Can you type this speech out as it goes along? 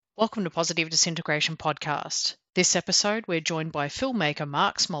Welcome to Positive Disintegration Podcast. This episode, we're joined by filmmaker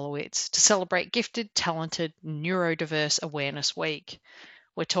Mark Smolowitz to celebrate Gifted, Talented, Neurodiverse Awareness Week.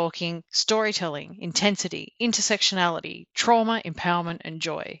 We're talking storytelling, intensity, intersectionality, trauma, empowerment, and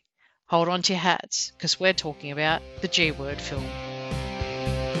joy. Hold on to your hats, because we're talking about the G Word film.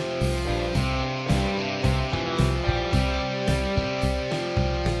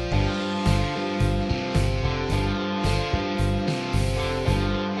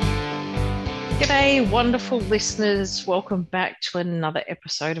 G'day, wonderful listeners. Welcome back to another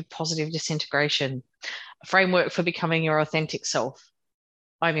episode of Positive Disintegration, a framework for becoming your authentic self.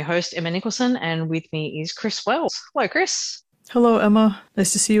 I'm your host, Emma Nicholson, and with me is Chris Wells. Hello, Chris. Hello, Emma.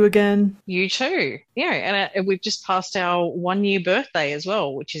 Nice to see you again. You too. Yeah, and we've just passed our 1 year birthday as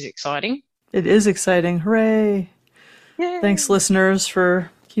well, which is exciting. It is exciting. Hooray. Yay. Thanks, listeners,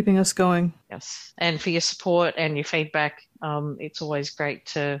 for keeping us going. Yes, and for your support and your feedback. It's always great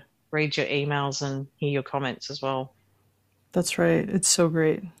to read your emails and hear your comments as well. That's right. It's so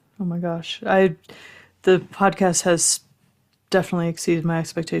great. Oh my gosh. The podcast has definitely exceeded my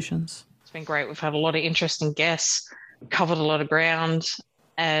expectations. It's been great. We've had a lot of interesting guests, covered a lot of ground,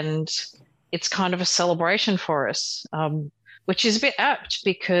 and it's kind of a celebration for us, which is a bit apt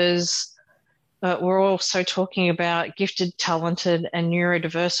because we're also talking about Gifted, Talented, and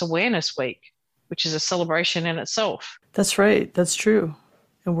Neurodiverse Awareness Week, which is a celebration in itself. That's right. That's true.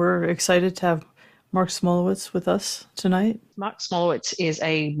 And we're excited to have Mark Smolowitz with us tonight. Mark Smolowitz is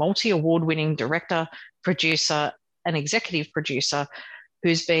a multi-award-winning director, producer, and executive producer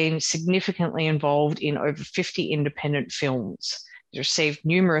who's been significantly involved in over 50 independent films. He's received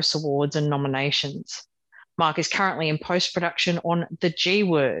numerous awards and nominations. Mark is currently in post-production on The G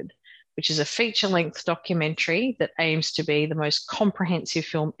Word, which is a feature-length documentary that aims to be the most comprehensive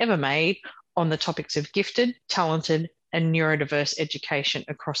film ever made on the topics of gifted, talented, and neurodiverse education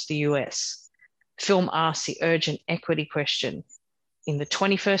across the US. The film asks the urgent equity question: in the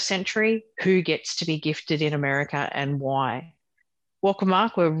 21st century, who gets to be gifted in America and why? Welcome,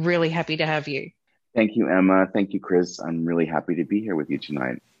 Mark. We're really happy to have you. Thank you, Emma. Thank you, Chris. I'm really happy to be here with you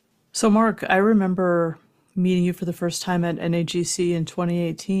tonight. So, Mark, I remember meeting you for the first time at NAGC in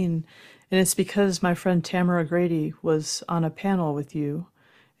 2018, and it's because my friend Tamara Grady was on a panel with you,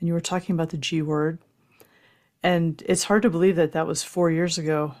 and you were talking about the G Word. And it's hard to believe that that was 4 years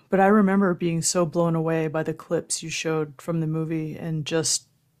ago, but I remember being so blown away by the clips you showed from the movie and just,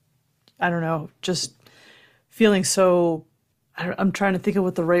 I don't know, just feeling so, I'm trying to think of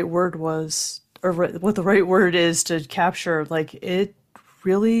what the right word was, or what the right word is to capture. Like, it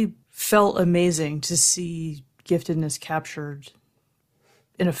really felt amazing to see giftedness captured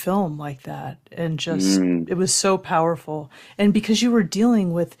in a film like that. And just, it was so powerful. And because you were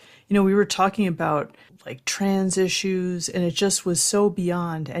dealing with, we were talking about like trans issues, and it just was so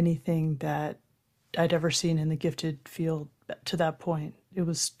beyond anything that I'd ever seen in the gifted field to that point. It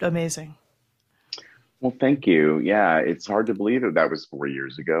was amazing. Well, thank you. Yeah, it's hard to believe that was 4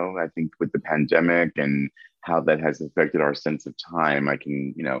 years ago. I think with the pandemic and how that has affected our sense of time, I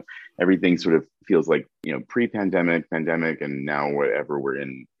can, everything sort of feels like, pre-pandemic, pandemic, and now whatever we're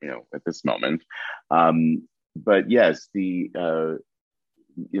in, at this moment. But yes,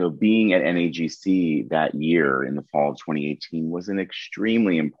 being at NAGC that year in the fall of 2018 was an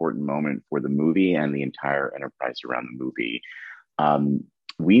extremely important moment for the movie and the entire enterprise around the movie.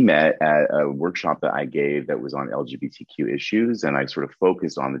 We met at a workshop that I gave that was on LGBTQ issues, and I sort of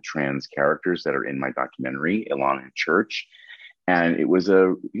focused on the trans characters that are in my documentary, Ilana and Church. And it was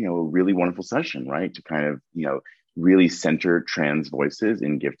a really wonderful session, right? To kind of, really center trans voices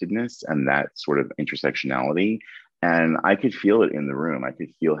in giftedness and that sort of intersectionality. And I could feel it in the room. I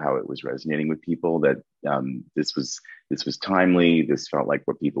could feel how it was resonating with people, that this was timely. This felt like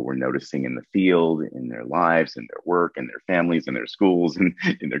what people were noticing in the field, in their lives, in their work, in their families, in their schools, and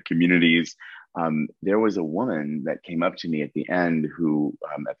in their communities. There was a woman that came up to me at the end who,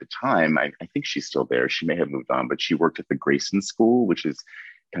 at the time, I think she's still there. She may have moved on, but she worked at the Grayson School, which is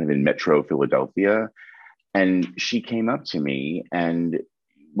kind of in Metro Philadelphia. And she came up to me, and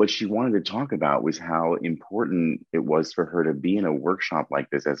what she wanted to talk about was how important it was for her to be in a workshop like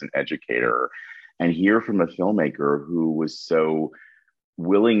this as an educator and hear from a filmmaker who was so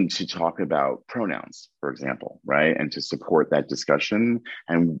willing to talk about pronouns, for example, right? And to support that discussion,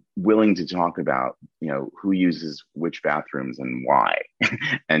 and willing to talk about, who uses which bathrooms and why,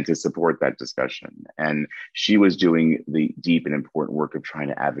 and to support that discussion. And she was doing the deep and important work of trying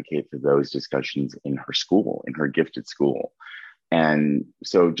to advocate for those discussions in her school, in her gifted school. And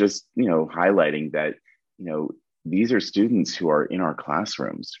so just, highlighting that, these are students who are in our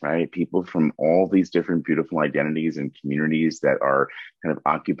classrooms, right? People from all these different beautiful identities and communities that are kind of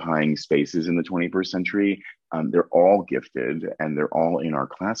occupying spaces in the 21st century. They're all gifted and they're all in our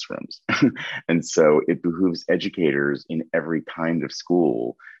classrooms. And so it behooves educators in every kind of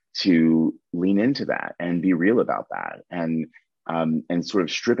school to lean into that and be real about that, and sort of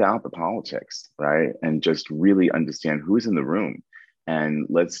strip out the politics, right? And just really understand who's in the room, and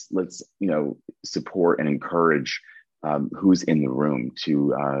let's support and encourage who's in the room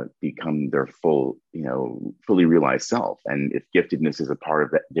to become their fully realized self. And if giftedness is a part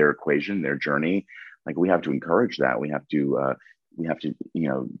of their equation, their journey, like, we have to encourage that. We have to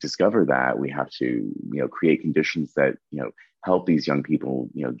discover that. We have to create conditions that help these young people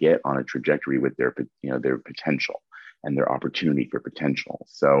get on a trajectory with their potential and their opportunity for potential.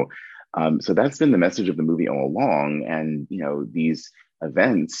 So that's been the message of the movie all along. And these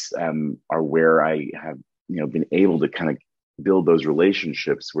events are where I have been able to kind of build those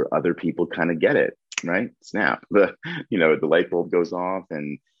relationships where other people kind of get it, right? Snap, the light bulb goes off,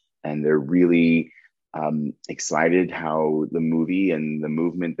 and they're really excited how the movie and the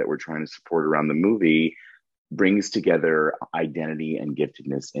movement that we're trying to support around the movie brings together identity and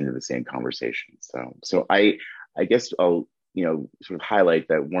giftedness into the same conversation. So I guess I'll sort of highlight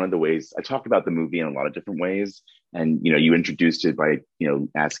that one of the ways I talk about the movie in a lot of different ways. And you introduced it by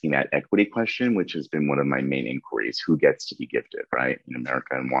asking that equity question, which has been one of my main inquiries: who gets to be gifted, right, in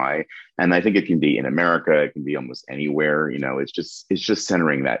America, and why? And I think it can be in America, it can be almost anywhere. It's just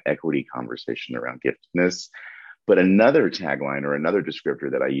centering that equity conversation around giftedness. But another tagline or another descriptor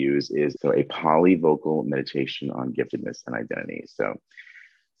that I use is a polyvocal meditation on giftedness and identity. So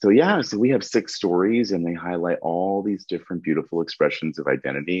we have 6 stories, and they highlight all these different beautiful expressions of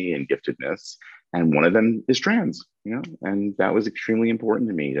identity and giftedness. And one of them is trans, and that was extremely important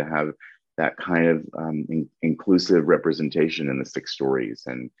to me, to have that kind of inclusive representation in the 6 stories.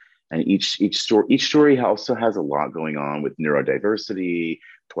 And each story also has a lot going on with neurodiversity,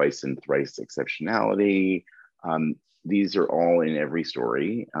 twice and thrice exceptionality. These are all in every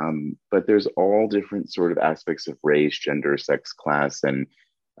story, but there's all different sort of aspects of race, gender, sex, class, and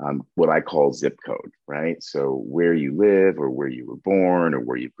what I call zip code, right? So where you live, or where you were born, or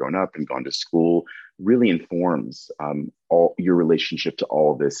where you've grown up and gone to school really informs all your relationship to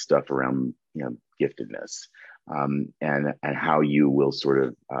all this stuff around giftedness, and how you will sort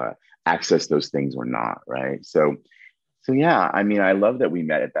of access those things or not, right? So yeah, I mean, I love that we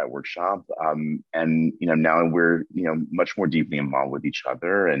met at that workshop, and now we're much more deeply involved with each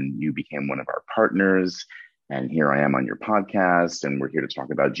other, and you became one of our partners. And here I am on your podcast, and we're here to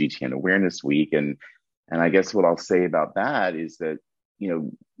talk about GTN Awareness Week. And I guess what I'll say about that is that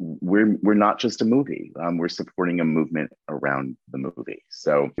we're not just a movie. We're supporting a movement around the movie.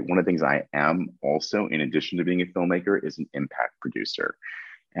 So one of the things I am also, in addition to being a filmmaker, is an impact producer.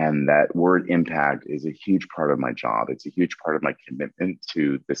 And that word impact is a huge part of my job. It's a huge part of my commitment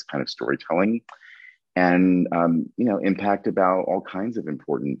to this kind of storytelling. And impact about all kinds of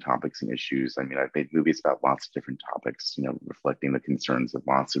important topics and issues. I mean, I've made movies about lots of different topics, reflecting the concerns of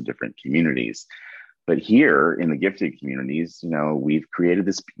lots of different communities. But here in the gifted communities, we've created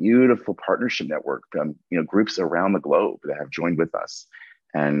this beautiful partnership network, groups around the globe that have joined with us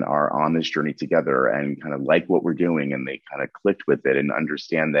and are on this journey together, and kind of like what we're doing, and they kind of clicked with it and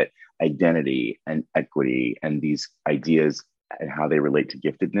understand that identity and equity and these ideas and how they relate to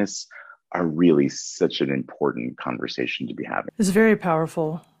giftedness are really such an important conversation to be having. It's very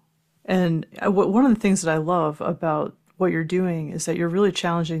powerful. And one of the things that I love about what you're doing is that you're really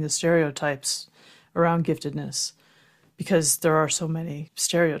challenging the stereotypes around giftedness, because there are so many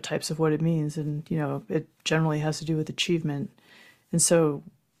stereotypes of what it means. And, it generally has to do with achievement. And so,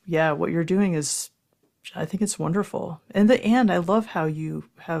 yeah, what you're doing is, I think it's wonderful. And I love how you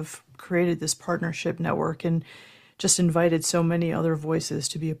have created this partnership network and just invited so many other voices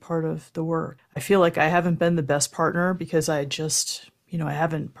to be a part of the work. I feel like I haven't been the best partner, because I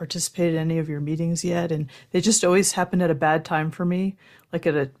haven't participated in any of your meetings yet, and they just always happen at a bad time for me, like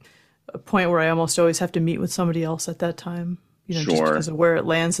at a point where I almost always have to meet with somebody else at that time, Sure. Just because of where it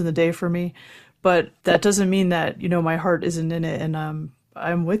lands in the day for me. But that doesn't mean that, my heart isn't in it, and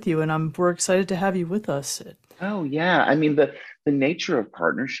I'm with you, and we're excited to have you with us. Oh yeah, I mean, the nature of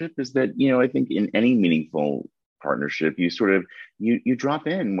partnership is that I think in any meaningful partnership, you sort of you drop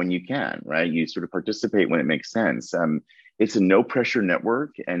in when you can, right? You sort of participate when it makes sense. It's a no pressure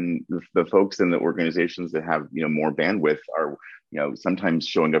network, and the folks in the organizations that have more bandwidth are sometimes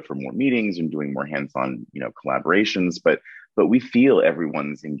showing up for more meetings and doing more hands-on collaborations, but we feel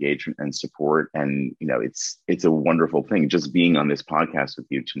everyone's engagement and support, and it's a wonderful thing. Just being on this podcast with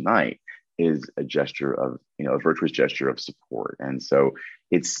you tonight is a gesture of, a virtuous gesture of support. And so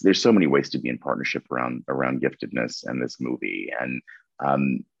there's so many ways to be in partnership around giftedness and this movie. And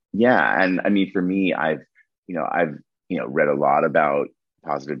yeah, and I mean, for me, I've read a lot about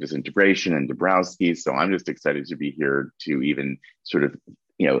positive disintegration and Dabrowski, so I'm just excited to be here to even sort of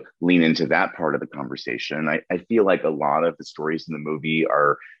lean into that part of the conversation. I feel like a lot of the stories in the movie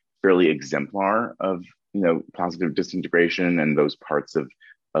are fairly exemplar of positive disintegration and those parts of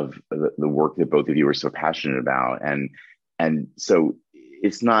the work that both of you are so passionate about. And so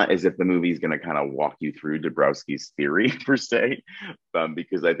it's not as if the movie is going to kind of walk you through Dabrowski's theory per se,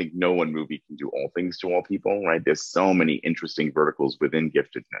 because I think no one movie can do all things to all people, right? There's so many interesting verticals within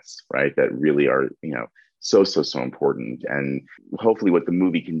giftedness, right, that really are, so important. And hopefully what the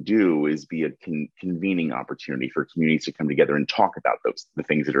movie can do is be a convening opportunity for communities to come together and talk about the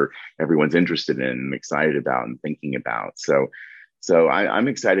things that everyone's interested in and excited about and thinking about. So I'm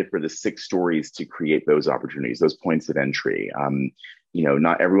excited for the 6 stories to create those opportunities, those points of entry.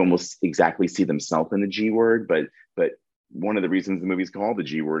 Not everyone will exactly see themselves in the G word, but one of the reasons the movie's called the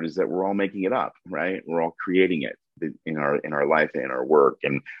G word is that we're all making it up, right? We're all creating it in our life and in our work,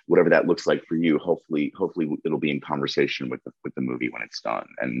 and whatever that looks like for you. Hopefully it'll be in conversation with the movie when it's done.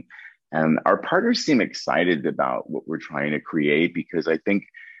 And our partners seem excited about what we're trying to create, because I think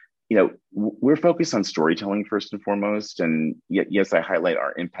we're focused on storytelling first and foremost. And yet, yes, I highlight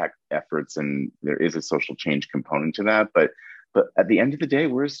our impact efforts, and there is a social change component to that. But at the end of the day,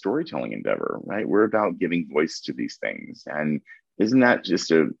 we're a storytelling endeavor, right? We're about giving voice to these things. And isn't that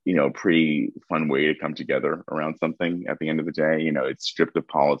just a pretty fun way to come together around something at the end of the day? It's stripped of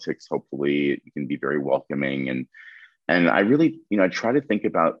politics. Hopefully, it can be very welcoming. And I really, I try to think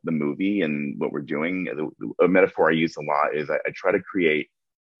about the movie and what we're doing. A metaphor I use a lot is I try to create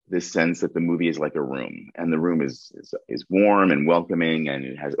this sense that the movie is like a room, and the room is warm and welcoming, and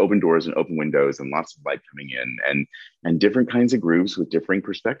it has open doors and open windows and lots of light coming in, and different kinds of groups with differing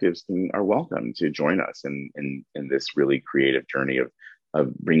perspectives are welcome to join us in this really creative journey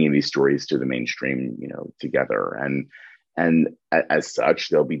of bringing these stories to the mainstream, together. And as such,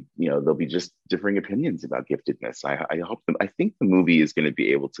 there'll be just differing opinions about giftedness. I think the movie is going to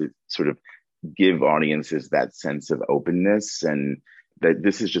be able to sort of give audiences that sense of openness, and that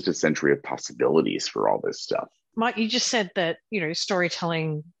this is just a century of possibilities for all this stuff. Mike, you just said that,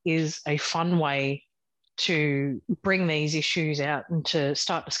 storytelling is a fun way to bring these issues out and to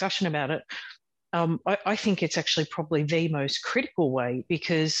start discussion about it. I think it's actually probably the most critical way,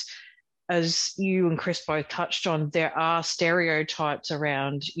 because as you and Chris both touched on, there are stereotypes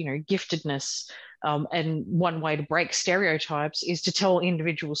around, giftedness. And one way to break stereotypes is to tell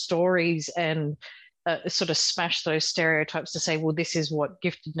individual stories and sort of smash those stereotypes to say, well, this is what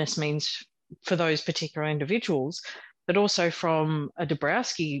giftedness means for those particular individuals. But also from a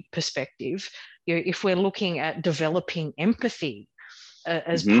Dabrowski perspective, if we're looking at developing empathy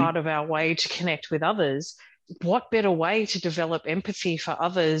as part of our way to connect with others, what better way to develop empathy for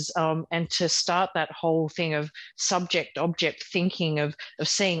others and to start that whole thing of subject-object thinking, of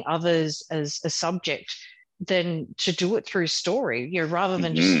seeing others as a subject, than to do it through story, rather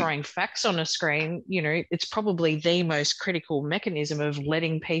than just throwing facts on a screen. It's probably the most critical mechanism of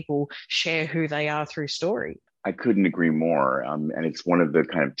letting people share who they are through story. I couldn't agree more. And it's one of the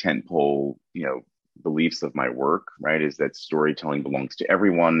kind of tentpole, beliefs of my work, right, is that storytelling belongs to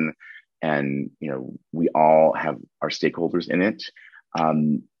everyone. And, we all have our stakeholders in it.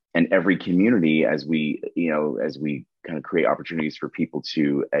 And every community, as we kind of create opportunities for people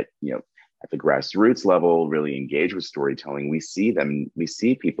to, at the grassroots level, really engage with storytelling, we see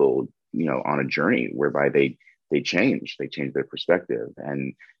people, on a journey whereby they change their perspective,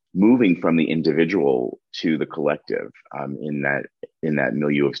 and moving from the individual to the collective in that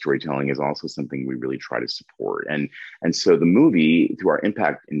milieu of storytelling is also something we really try to support. And so the movie, through our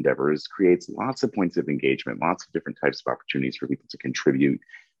impact endeavors, creates lots of points of engagement, lots of different types of opportunities for people to contribute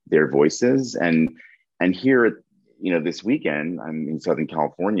their voices. And here, this weekend, I'm in Southern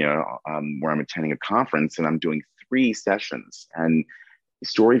California, where I'm attending a conference, and I'm doing 3 sessions, and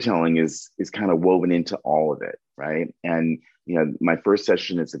storytelling is kind of woven into all of it, right? And my first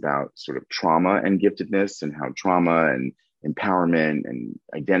session is about sort of trauma and giftedness, and how trauma and empowerment and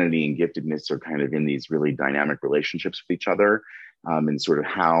identity and giftedness are kind of in these really dynamic relationships with each other, and sort of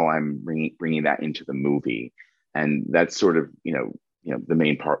how I'm bringing that into the movie. And that's sort of the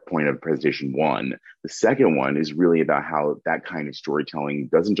main point of presentation one. The second one is really about how that kind of storytelling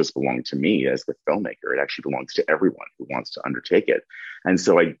doesn't just belong to me as the filmmaker. It actually belongs to everyone who wants to undertake it. And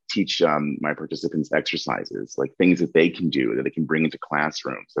so I teach my participants exercises, like things that they can do, that they can bring into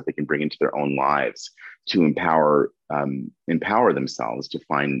classrooms, that they can bring into their own lives to empower themselves to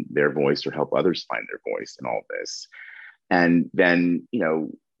find their voice or help others find their voice in all of this. And then,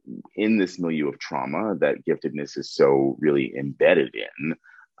 in this milieu of trauma that giftedness is so really embedded in,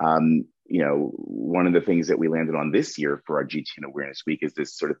 one of the things that we landed on this year for our GTN Awareness Week is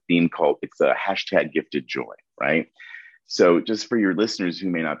this sort of theme called, it's a hashtag gifted joy, right? So just for your listeners who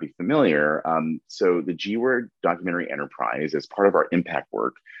may not be familiar, so the G-Word Documentary Enterprise, as part of our impact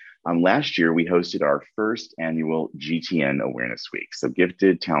work, last year we hosted our first annual GTN Awareness Week, so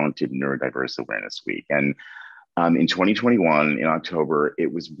Gifted, Talented, Neurodiverse Awareness Week. And in 2021, in October,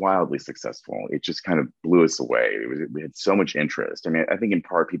 it was wildly successful. It just kind of blew us away. We had so much interest. I mean, I think in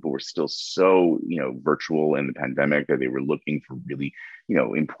part people were still so, virtual in the pandemic that they were looking for really,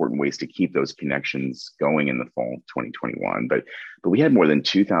 important ways to keep those connections going in the fall of 2021. But we had more than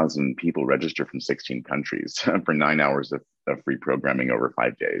 2,000 people register from 16 countries for 9 hours of free programming over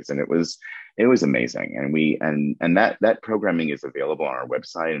 5 days, and it was amazing. And that programming is available on our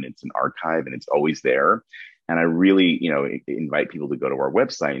website, and it's an archive, and it's always there. And I really, invite people to go to our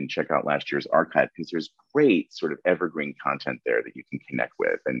website and check out last year's archive, because there's great sort of evergreen content there that you can connect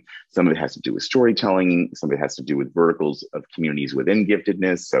with. And some of it has to do with storytelling. Some of it has to do with verticals of communities within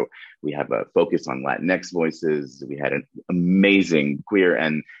giftedness. So we have a focus on Latinx voices. We had an amazing queer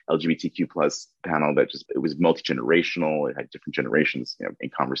and LGBTQ plus panel that it was multi-generational. It had different generations, in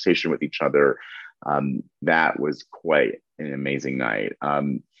conversation with each other. That was quite an amazing night.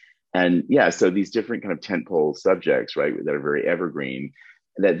 And yeah, so these different kind of tentpole subjects, right, that are very evergreen,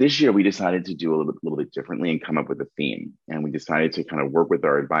 that this year we decided to do a little bit differently and come up with a theme. And we decided to kind of work with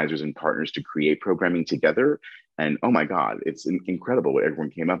our advisors and partners to create programming together. And oh my God, it's incredible what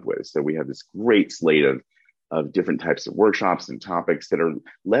everyone came up with. So we have this great slate of different types of workshops and topics that are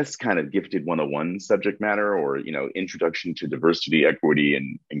less kind of gifted 101 subject matter, or, introduction to diversity, equity,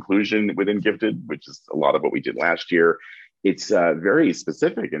 and inclusion within gifted, which is a lot of what we did last year. It's very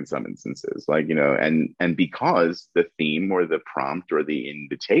specific in some instances, like, and because the theme or the prompt or the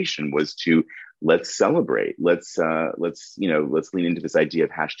invitation was to let's celebrate, let's lean into this idea of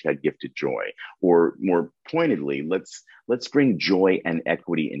hashtag gifted joy, or more pointedly, let's bring joy and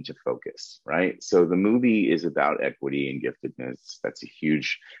equity into focus, right? So the movie is about equity and giftedness. That's a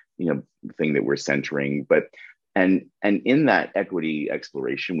huge, thing that we're centering, but and in that equity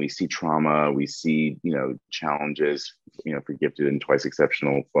exploration, we see trauma, we see, challenges, for gifted and twice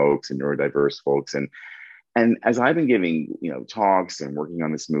exceptional folks and neurodiverse folks. And as I've been giving, talks and working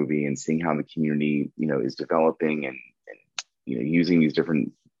on this movie and seeing how the community, is developing and using these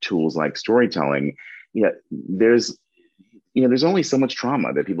different tools like storytelling, there's only so much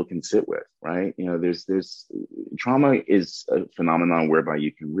trauma that people can sit with, right? There's trauma is a phenomenon whereby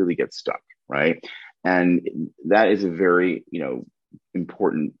you can really get stuck, right? And that is a very,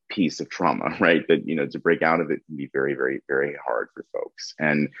 important piece of trauma, right? That, to break out of it can be very, very, very hard for folks.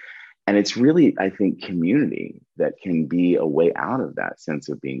 And it's really, I think, community that can be a way out of that sense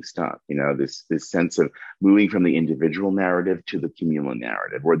of being stuck, this sense of moving from the individual narrative to the communal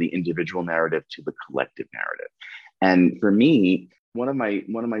narrative, or the individual narrative to the collective narrative. And for me, one of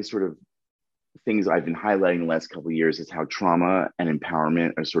my sort of things I've been highlighting the last couple of years is how trauma and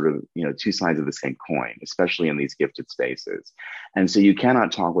empowerment are sort of, two sides of the same coin, especially in these gifted spaces. And so you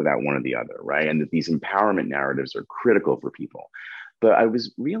cannot talk without one or the other, right? And that these empowerment narratives are critical for people. But I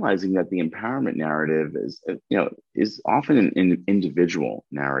was realizing that the empowerment narrative is often an individual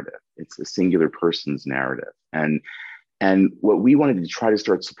narrative. It's a singular person's narrative. And what we wanted to try to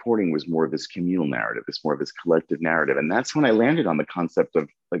start supporting was more of this communal narrative, more of this collective narrative. And that's when I landed on the concept of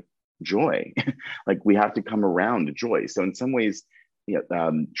like joy. Like we have to come around to joy. So in some ways,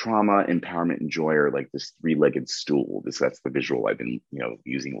 trauma, empowerment, and joy are like this three-legged stool. That's the visual I've been,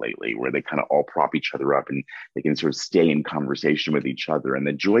 using lately, where they kind of all prop each other up and they can sort of stay in conversation with each other. And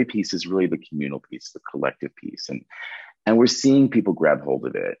the joy piece is really the communal piece, the collective piece. And we're seeing people grab hold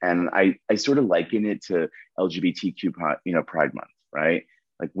of it. And I sort of liken it to LGBTQ, Pride Month, right?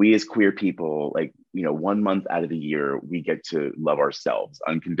 Like we as queer people, 1 month out of the year, we get to love ourselves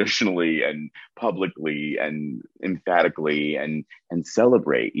unconditionally and publicly and emphatically and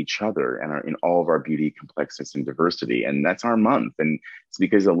celebrate each other and in all of our beauty, complexness, and diversity. And that's our month. And it's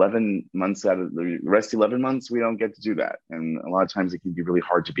because 11 months out of the rest 11 months, we don't get to do that. And a lot of times it can be really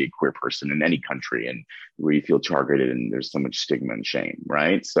hard to be a queer person in any country and where you feel targeted and there's so much stigma and shame,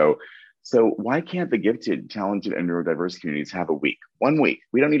 right? So So why can't the gifted, talented, and neurodiverse communities have a week? 1 week.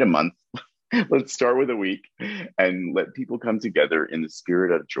 We don't need a month. Let's start with a week and let people come together in the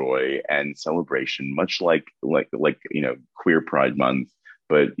spirit of joy and celebration, much like Queer Pride Month.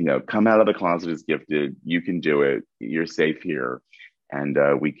 But come out of the closet as gifted. You can do it. You're safe here, and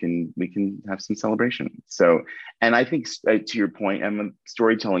we can have some celebration. So, and I think to your point, Emma,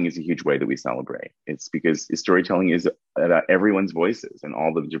 storytelling is a huge way that we celebrate. It's because storytelling is about everyone's voices and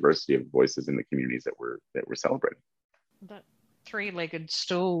all the diversity of voices in the communities that we're celebrating. That three-legged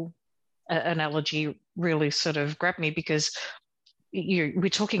stool analogy really sort of grabbed me, because we're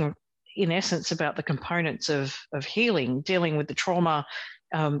talking in essence about the components of healing, dealing with the trauma,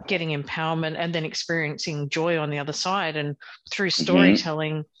 getting empowerment, and then experiencing joy on the other side. And through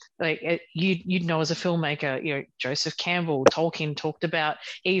storytelling, like you'd know as a filmmaker, Joseph Campbell, Tolkien talked about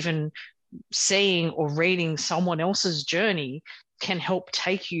even seeing or reading someone else's journey can help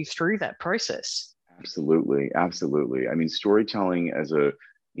take you through that process. Absolutely, absolutely. I mean, storytelling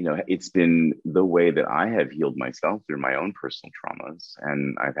it's been the way that I have healed myself through my own personal traumas,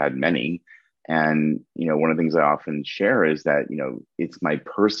 and I've had many. And one of the things I often share is that it's my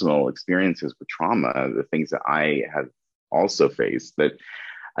personal experiences with trauma, the things that I have also faced, that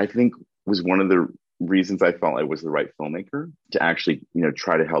I think was one of the reasons I felt I was the right filmmaker to actually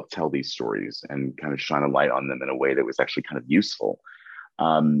try to help tell these stories and kind of shine a light on them in a way that was actually kind of useful.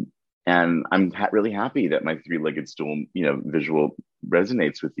 And I'm really happy that my three-legged stool, visual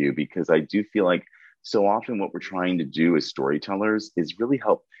resonates with you, because I do feel like so often what we're trying to do as storytellers is really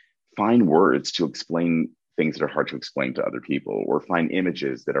help find words to explain things that are hard to explain to other people, or find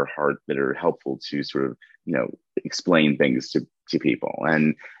images that are helpful to sort of, explain things to people.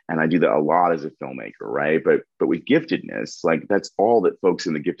 And I do that a lot as a filmmaker, right? But with giftedness, like that's all that folks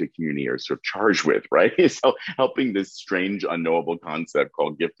in the gifted community are sort of charged with, right? So helping this strange, unknowable concept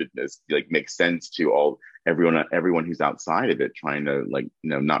called giftedness like makes sense to everyone who's outside of it, trying to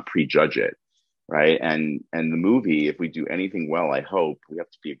not prejudge it. Right. And the movie, if we do anything well, I hope we have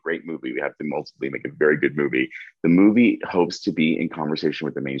to be a great movie. We have to multiply make a very good movie. The movie hopes to be in conversation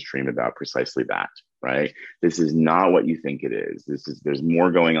with the mainstream about precisely that. Right. This is not what you think it is. There's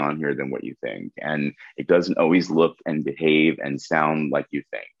more going on here than what you think. And it doesn't always look and behave and sound like you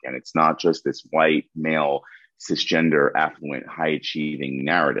think. And it's not just this white male, cisgender, affluent, high achieving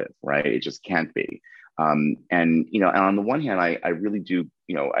narrative. Right. It just can't be. And on the one hand, I really do,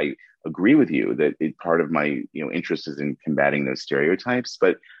 I agree with you that part of my interest is in combating those stereotypes,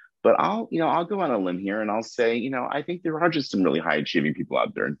 but I'll go on a limb here and I'll say I think there are just some really high achieving people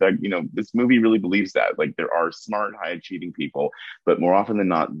out there. In fact, this movie really believes that, like, there are smart, high achieving people, but more often than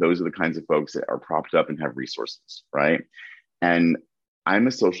not, those are the kinds of folks that are propped up and have resources, right? And I'm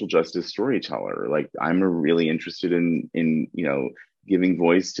a social justice storyteller. Like, I'm really interested in giving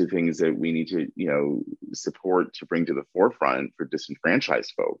voice to things that we need to support, to bring to the forefront for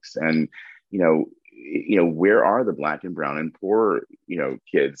disenfranchised folks. And where are the Black and brown and poor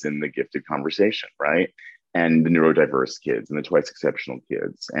kids in the gifted conversation, right? And the neurodiverse kids and the twice exceptional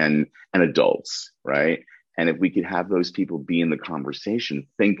kids and adults, right? And if we could have those people be in the conversation,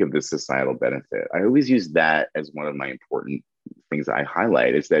 think of the societal benefit. I always use that as one of my important things I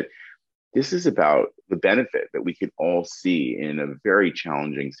highlight, is that this is about the benefit that we could all see in a very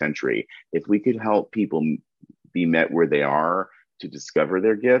challenging century. If we could help people be met where they are to discover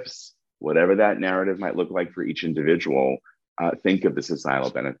their gifts, whatever that narrative might look like for each individual, think of the societal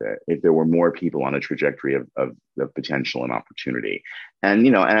benefit. If there were more people on a trajectory of potential and opportunity. And,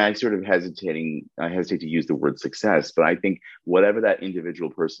 and I hesitate to use the word success, but I think whatever that individual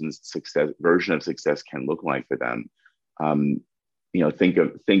person's version of success can look like for them, think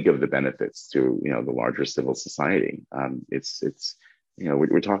of the benefits to the larger civil society.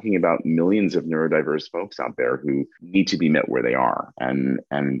 We're talking about millions of neurodiverse folks out there who need to be met where they are, and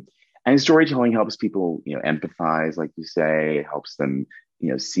storytelling helps people empathize, like you say. It helps them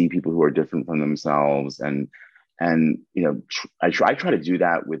see people who are different from themselves, and I try to do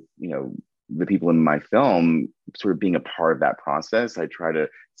that with the people in my film, sort of being a part of that process. I try to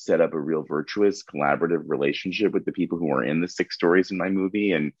set up a real virtuous, collaborative relationship with the people who are in the 6 stories in my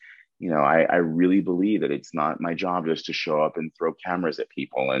movie. And, I really believe that it's not my job just to show up and throw cameras at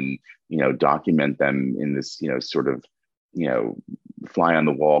people and, document them in this, sort of, fly on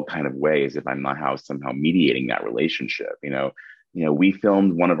the wall kind of way, as if I'm not somehow mediating that relationship. We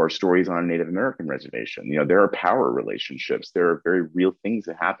filmed one of our stories on a Native American reservation. There are power relationships. There are very real things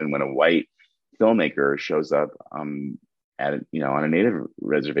that happen when a white filmmaker shows up on a Native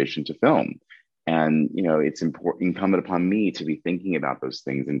reservation to film. And, it's incumbent upon me to be thinking about those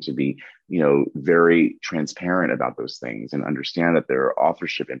things and to be, very transparent about those things and understand that there are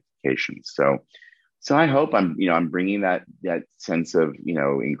authorship implications. So I hope I'm bringing that sense of,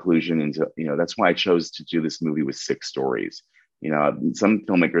 inclusion into, that's why I chose to do this movie with 6 stories. Some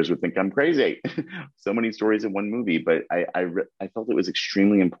filmmakers would think I'm crazy, so many stories in one movie, but I felt it was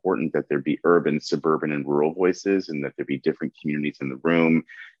extremely important that there be urban, suburban, and rural voices, and that there be different communities in the room,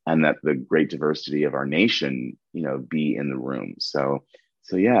 and that the great diversity of our nation, be in the room. So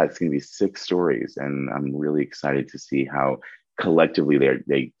yeah, it's going to be 6 stories, and I'm really excited to see how collectively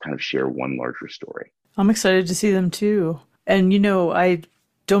they kind of share one larger story. I'm excited to see them too. And I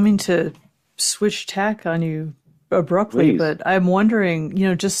don't mean to switch tack on you abruptly, Please. but I'm wondering,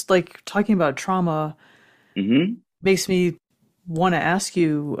 just like talking about trauma Hmm. makes me want to ask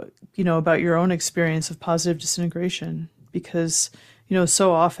you, about your own experience of positive disintegration because,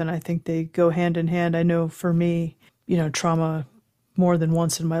 so often I think they go hand in hand. I know for me, trauma more than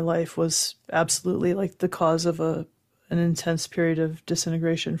once in my life was absolutely like the cause of an intense period of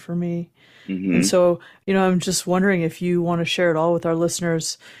disintegration for me. And Hmm. so, I'm just wondering if you want to share it all with our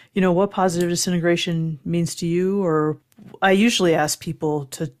listeners, what positive disintegration means to you, or I usually ask people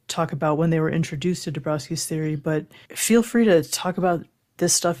to talk about when they were introduced to Dabrowski's theory, but feel free to talk about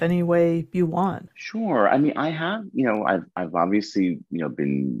this stuff any way you want. Sure. I mean, I have, I've obviously,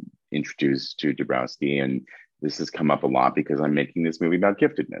 been introduced to Dabrowski, and this has come up a lot because I'm making this movie about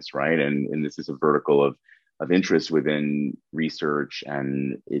giftedness, right? And this is a vertical of interest within research,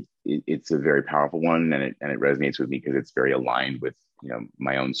 and it's a very powerful one, and it resonates with me because it's very aligned with,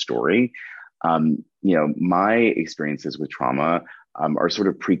 my own story. My experiences with trauma are sort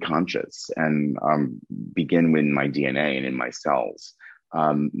of pre-conscious and begin in my DNA and in my cells.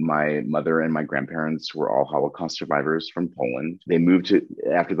 My mother and my grandparents were all Holocaust survivors from Poland.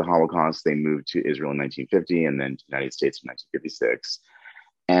 After the Holocaust, they moved to Israel in 1950 and then to the United States in 1956.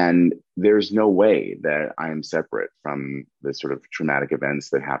 And there's no way that I am separate from the sort of traumatic events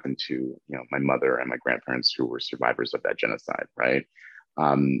that happened to, my mother and my grandparents who were survivors of that genocide, right?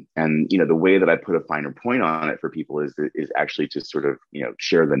 And the way that I put a finer point on it for people is actually to sort of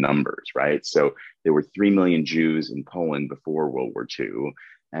share the numbers, right? So there were 3 million Jews in Poland before World War II,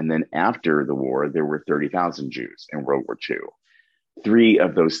 and then after the war there were 30,000 Jews in World War II. Three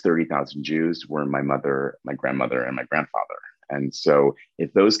of those 30,000 Jews were my mother, my grandmother, and my grandfather. And so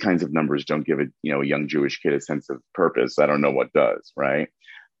if those kinds of numbers don't give a young Jewish kid a sense of purpose, I don't know what does, right?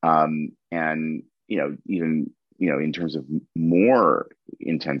 And even in terms of more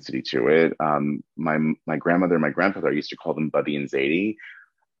intensity to it, my grandmother and my grandfather, I used to call them Bubby and Zadie.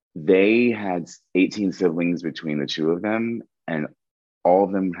 They had 18 siblings between the two of them, and all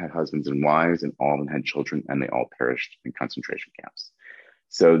of them had husbands and wives, and all of them had children, and they all perished in concentration camps.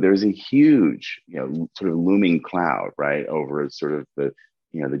 So there's a huge, sort of looming cloud, right, over sort of the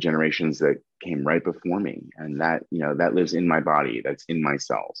generations that came right before me, and that lives in my body, that's in my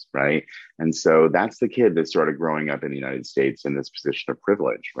cells, right? And so that's the kid that started growing up in the United States in this position of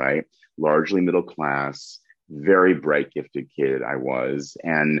privilege, right? Largely middle class, very bright, gifted kid I was,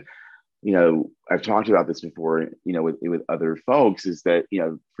 and I've talked about this before, with other folks, is that,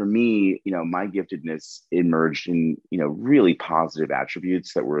 for me, my giftedness emerged in, really positive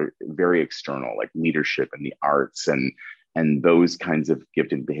attributes that were very external, like leadership and the arts and those kinds of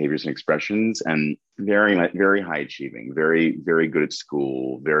gifted behaviors and expressions, and very, very high achieving, very, very good at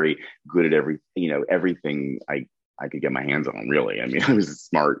school, very good at everything I could get my hands on, really. I mean, I was a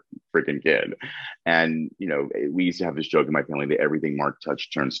smart freaking kid. And, we used to have this joke in my family that everything Mark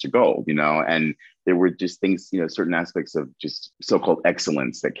touched turns to gold, and there were just things, certain aspects of just so-called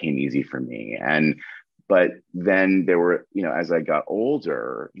excellence that came easy for me. But then there were, as I got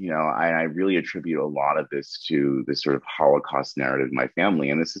older, I really attribute a lot of this to this sort of Holocaust narrative in my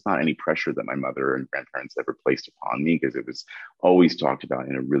family. And this is not any pressure that my mother and grandparents ever placed upon me, because it was always talked about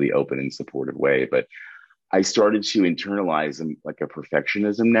in a really open and supportive way. But I started to internalize like a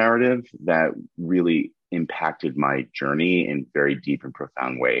perfectionism narrative that really impacted my journey in very deep and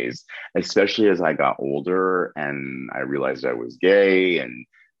profound ways, especially as I got older and I realized I was gay. And,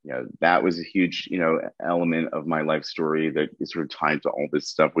 that was a huge, element of my life story that is sort of tied to all this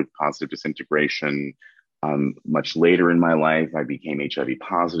stuff with positive disintegration. Much later in my life, I became HIV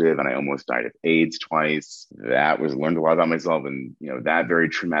positive and I almost died of AIDS twice. Learned a lot about myself and, that very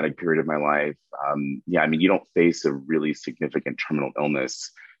traumatic period of my life. Yeah, I mean, you don't face a really significant terminal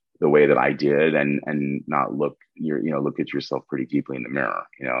illness the way that I did and not look at yourself pretty deeply in the mirror,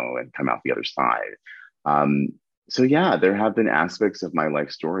 and come out the other side. So yeah, there have been aspects of my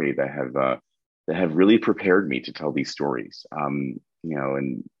life story that have really prepared me to tell these stories. And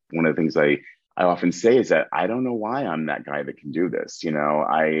one of the things I I often say is that I don't know why I'm that guy that can do this.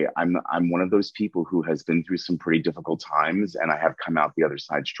 I'm one of those people who has been through some pretty difficult times, and I have come out the other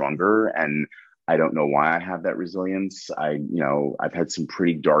side stronger. And I don't know why I have that resilience. I've had some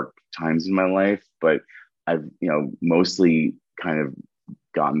pretty dark times in my life, but I've, mostly kind of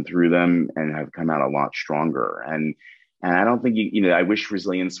gotten through them and have come out a lot stronger. And I don't think I wish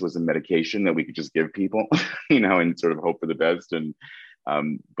resilience was a medication that we could just give people, and sort of hope for the best.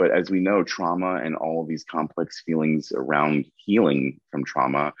 But as we know, trauma and all of these complex feelings around healing from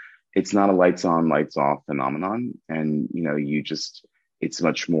trauma, it's not a lights on, lights off phenomenon. And, it's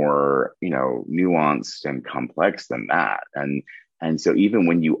much more, nuanced and complex than that. And so even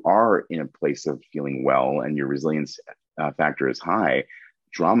when you are in a place of feeling well and your resilience factor is high,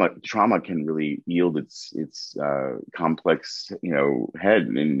 trauma can really yield its complex, head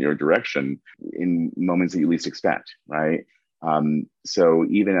in your direction in moments that you least expect, right? So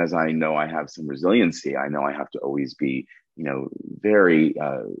even as I know I have some resiliency, I know I have to always be, very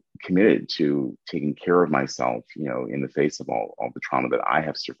committed to taking care of myself, in the face of all the trauma that I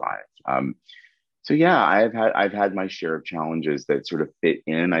have survived. So yeah, I've had my share of challenges that sort of fit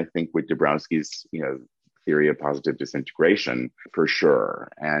in, I think, with Dabrowski's, theory of positive disintegration for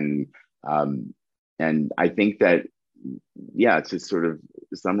sure. And I think that, yeah, to sort of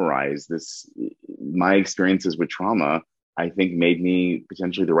summarize this, my experiences with trauma, I think made me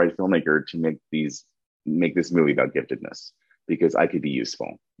potentially the right filmmaker to make this movie about giftedness, because I could be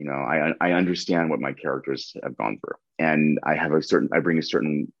useful. I understand what my characters have gone through, and I bring a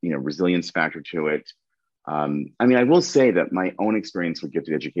certain, resilience factor to it. I will say that my own experience with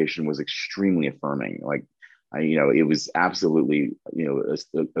gifted education was extremely affirming. Like, it was absolutely,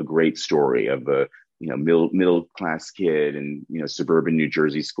 a great story of a, middle class kid in, suburban New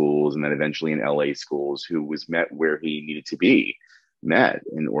Jersey schools, and then eventually in LA schools, who was met where he needed to be met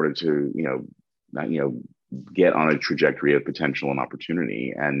in order to, not, get on a trajectory of potential and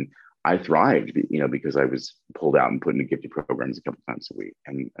opportunity. And I thrived, because I was pulled out and put into gifted programs a couple times a week.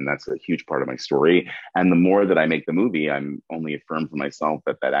 And that's a huge part of my story. And the more that I make the movie, I'm only affirmed for myself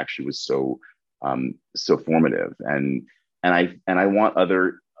that actually was so formative. And I want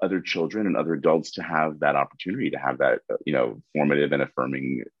other children and other adults to have that opportunity to have that, formative and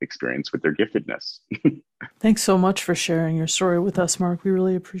affirming experience with their giftedness. Thanks so much for sharing your story with us, Mark. We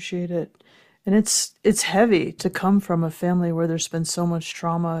really appreciate it. And it's heavy to come from a family where there's been so much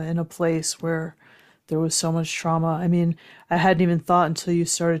trauma, in a place where there was so much trauma. I mean, I hadn't even thought until you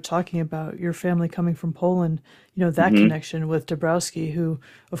started talking about your family coming from Poland, that connection with Dabrowski, who,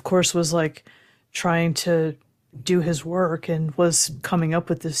 of course, was like trying to do his work and was coming up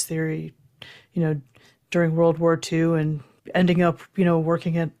with this theory, during World War II, and ending up,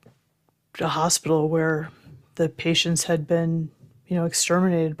 working at a hospital where the patients had been,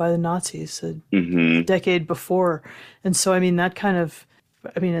 exterminated by the Nazis a decade before. And so,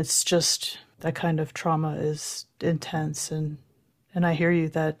 it's just, that kind of trauma is intense. And I hear you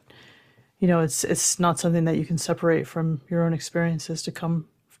that, it's not something that you can separate from your own experiences to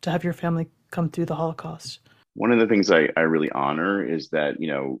have your family come through the Holocaust. One of the things I really honor is that,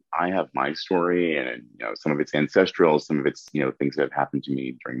 I have my story, and, some of it's ancestral, some of it's, things that have happened to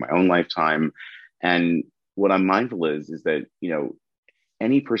me during my own lifetime. And what I'm mindful is that,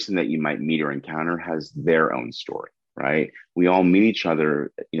 any person that you might meet or encounter has their own story, right? We all meet each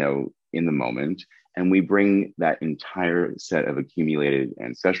other, in the moment, and we bring that entire set of accumulated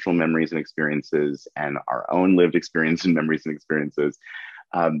ancestral memories and experiences, and our own lived experience and memories and experiences,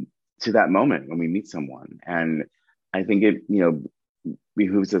 to that moment when we meet someone. And I think it,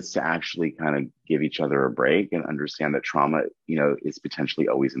 behooves us to actually kind of give each other a break and understand that trauma, is potentially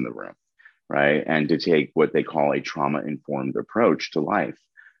always in the room, right? And to take what they call a trauma-informed approach to life,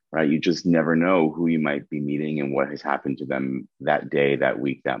 right? You just never know who you might be meeting and what has happened to them that day, that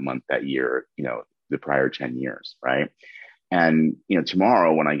week, that month, that year, the prior 10 years, right? And,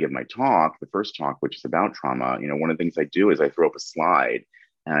 tomorrow when I give my talk, the first talk, which is about trauma, one of the things I do is I throw up a slide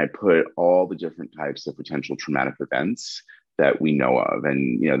and I put all the different types of potential traumatic events that we know of.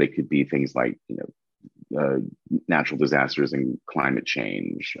 And, they could be things like, natural disasters and climate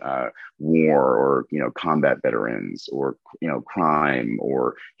change, war, or, combat veterans, or, crime,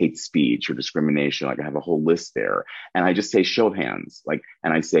 or hate speech, or discrimination. Like, I have a whole list there. And I just say, show of hands.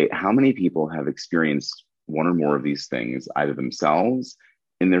 And I say, how many people have experienced one or more of these things, either themselves,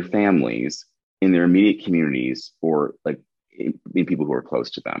 in their families, in their immediate communities, or in people who are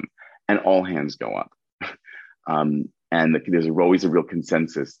close to them? And all hands go up. And there's always a real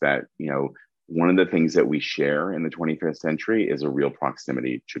consensus that, one of the things that we share in the 21st century is a real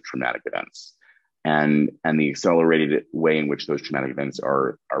proximity to traumatic events. and the accelerated way in which those traumatic events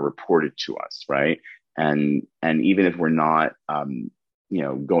are reported to us, right? And even if we're not,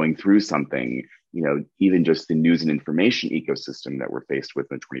 going through something, even just the news and information ecosystem that we're faced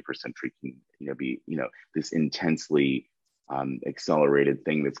with in the 21st century can, be, this intensely accelerated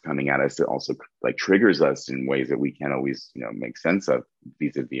thing that's coming at us that also like triggers us in ways that we can't always, make sense of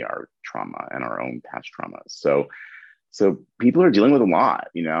vis-a-vis our trauma and our own past traumas. So people are dealing with a lot,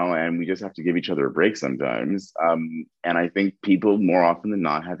 and we just have to give each other a break sometimes. And I think people more often than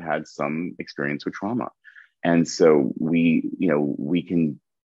not have had some experience with trauma. And so we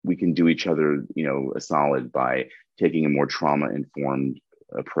can do each other, a solid by taking a more trauma informed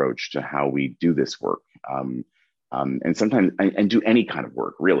approach to how we do this work. And sometimes, and do any kind of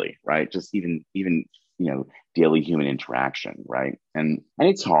work really, right? Just even, daily human interaction, right? And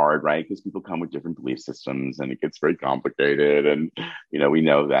it's hard, right? Because people come with different belief systems and it gets very complicated. And, we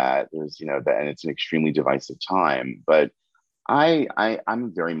know that there's, that, and it's an extremely divisive time. But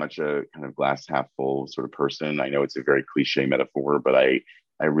I'm very much a kind of glass half full sort of person. I know it's a very cliche metaphor, but I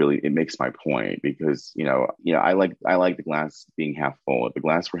really, it makes my point because, I like the glass being half full. If the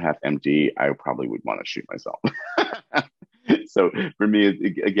glass were half empty, I probably would want to shoot myself. So for me,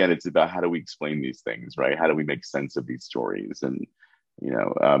 again, it's about how do we explain these things, right? How do we make sense of these stories? And,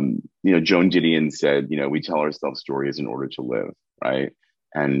 Joan Didion said, we tell ourselves stories in order to live, right?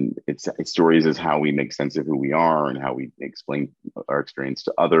 And it's stories is how we make sense of who we are and how we explain our experience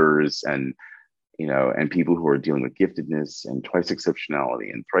to others. And, and people who are dealing with giftedness and twice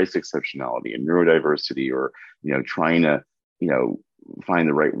exceptionality and thrice exceptionality and neurodiversity, or, trying to, find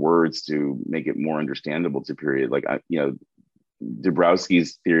the right words to make it more understandable to period. Like,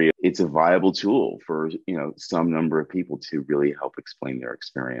 Dabrowski's theory, it's a viable tool for, some number of people to really help explain their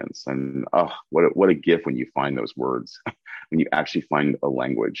experience. And what a gift when you find those words, when you actually find a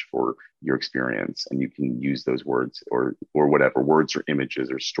language for your experience and you can use those words or whatever words or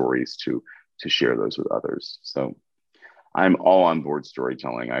images or stories to share those with others. So I'm all on board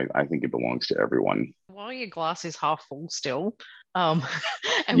storytelling. I think it belongs to everyone. While your glass is half full still, and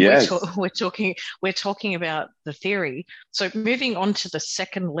yes. we're talking about the theory. So moving on to the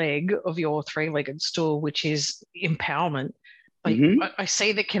second leg of your three-legged stool, which is empowerment. Like I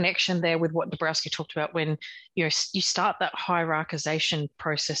see the connection there with what Dabrowski talked about when you start that hierarchization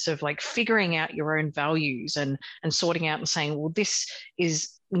process of like figuring out your own values and sorting out and saying, well, this is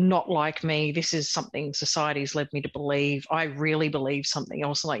not like me. This is something society's led me to believe. I really believe something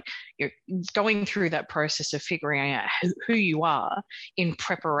else. Like you're going through that process of figuring out who you are in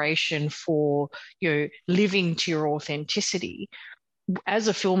preparation for living to your authenticity. As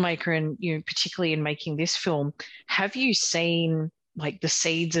a filmmaker, and particularly in making this film, have you seen like the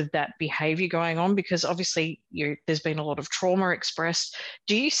seeds of that behavior going on? Because obviously there's been a lot of trauma expressed.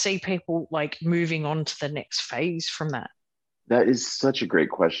 Do you see people like moving on to the next phase from that? That is such a great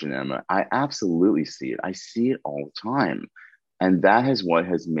question, Emma. I absolutely see it. I see it all the time. And that is what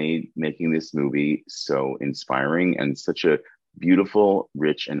has made making this movie so inspiring and such a beautiful,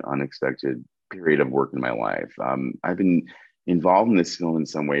 rich, and unexpected period of work in my life. I've been involved in this film in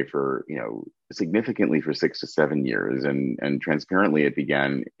some way for, significantly for 6 to 7 years. And transparently, it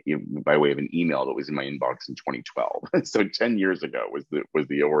began by way of an email that was in my inbox in 2012. So 10 years ago was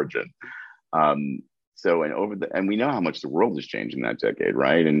the origin. So, and we know how much the world has changed in that decade,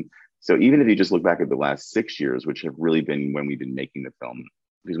 right? And so even if you just look back at the last 6 years, which have really been when we've been making the film,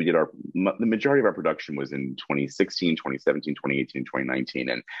 because the majority of our production was in 2016, 2017, 2018, 2019.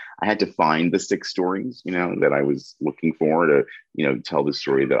 And I had to find the 6 stories, that I was looking for to, tell the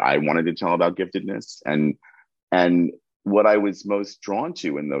story that I wanted to tell about giftedness. And what I was most drawn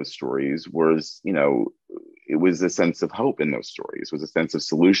to in those stories was, it was a sense of hope in those stories, was a sense of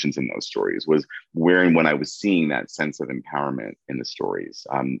solutions in those stories, was where and when I was seeing that sense of empowerment in the stories,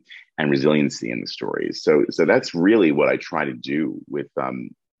 and resiliency in the stories. So that's really what I try to do with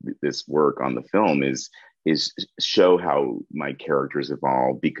this work on the film is show how my characters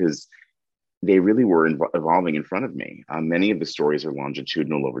evolve, because they really were evolving in front of me. Many of the stories are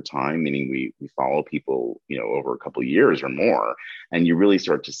longitudinal over time, meaning we follow people, over a couple of years or more, and you really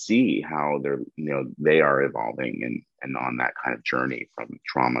start to see how they are evolving and on that kind of journey from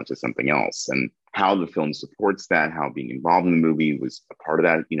trauma to something else, and how the film supports that, how being involved in the movie was a part of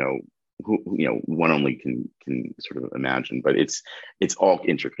that. One only can sort of imagine, but it's all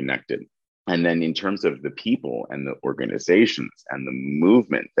interconnected. And then in terms of the people and the organizations and the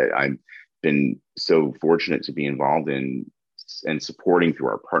movement that I've been so fortunate to be involved in and supporting through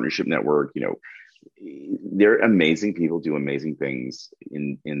our partnership network, they're amazing people, do amazing things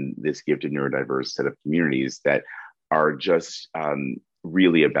in this gifted neurodiverse set of communities that are just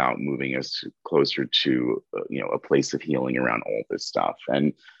really about moving us closer to a place of healing around all this stuff.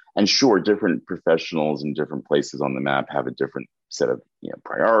 And sure, different professionals in different places on the map have a different set of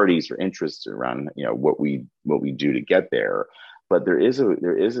priorities or interests around what we do to get there. But there is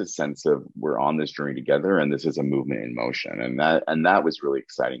a sense of we're on this journey together, and this is a movement in motion, and that was really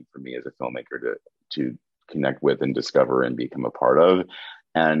exciting for me as a filmmaker to connect with and discover and become a part of.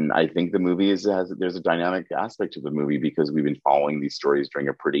 And I think the movie there's a dynamic aspect to the movie because we've been following these stories during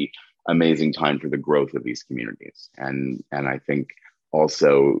a pretty amazing time for the growth of these communities. And I think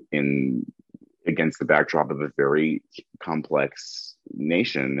also in against the backdrop of a very complex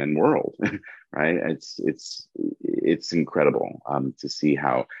nation and world, right? It's incredible to see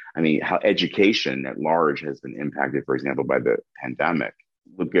how education at large has been impacted, for example, by the pandemic.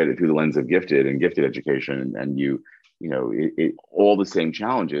 Look at it through the lens of gifted education, and all the same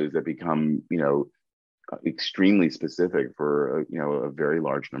challenges that become extremely specific for a very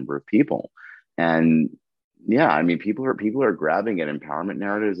large number of people. And yeah, I mean, people are grabbing at empowerment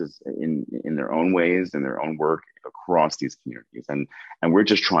narratives in their own ways, in their own work across these communities, and we're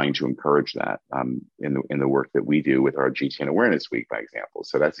just trying to encourage that in the work that we do with our GTN Awareness Week, by example.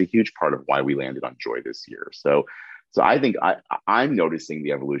 So that's a huge part of why we landed on Joy this year. So I think I'm noticing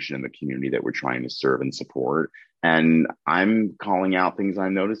the evolution in the community that we're trying to serve and support, and I'm calling out things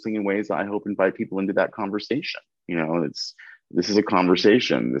I'm noticing in ways that I hope invite people into that conversation. This is a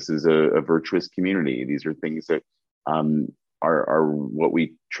conversation. This is a virtuous community. These are things that are what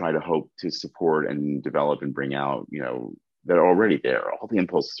we try to hope to support and develop and bring out, that are already there. All the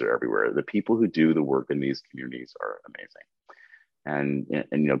impulses are everywhere. The people who do the work in these communities are amazing.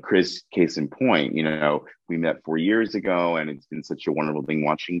 And Chris, case in point, we met 4 years ago, and it's been such a wonderful thing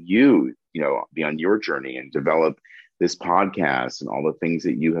watching you, be on your journey and develop this podcast and all the things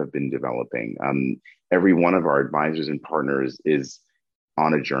that you have been developing. Every one of our advisors and partners is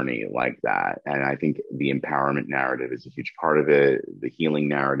on a journey like that. And I think the empowerment narrative is a huge part of it. The healing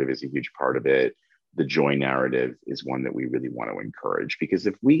narrative is a huge part of it. The joy narrative is one that we really want to encourage, because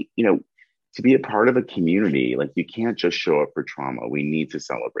if we, to be a part of a community, like, you can't just show up for trauma. We need to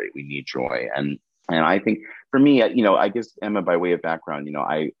celebrate. We need joy. And I think for me, I guess, Emma, by way of background,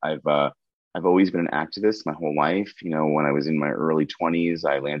 I've always been an activist my whole life. When I was in my early 20s,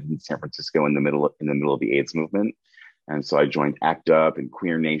 I landed in San Francisco in the middle of the AIDS movement. And so I joined ACT UP and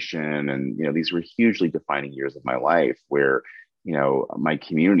Queer Nation. And, these were hugely defining years of my life where, my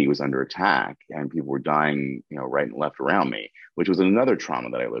community was under attack and people were dying, right and left around me, which was another trauma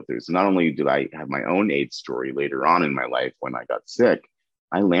that I lived through. So not only did I have my own AIDS story later on in my life when I got sick,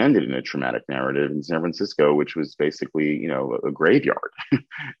 I landed in a traumatic narrative in San Francisco, which was basically, a graveyard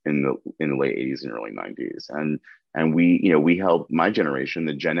in the late 80s and early 90s. And we helped my generation,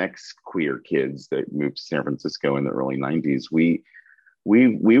 the Gen X queer kids that moved to San Francisco in the early 90s. We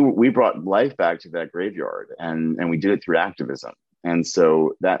brought life back to that graveyard, and we did it through activism. And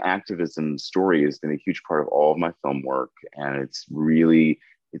so that activism story has been a huge part of all of my film work, and it's really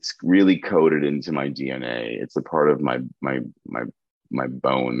coded into my DNA. It's a part of my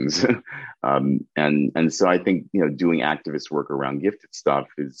bones. And so I think, doing activist work around gifted stuff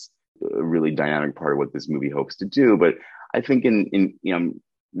is a really dynamic part of what this movie hopes to do. But I think in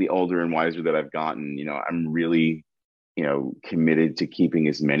the older and wiser that I've gotten, I'm really, committed to keeping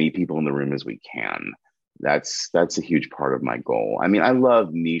as many people in the room as we can. That's a huge part of my goal. I mean, I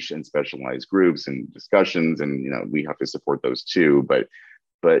love niche and specialized groups and discussions, and, we have to support those too. But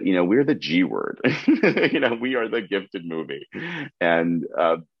we're the G word. We are the gifted movie. And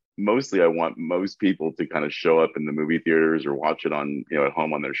mostly I want most people to kind of show up in the movie theaters or watch it on, at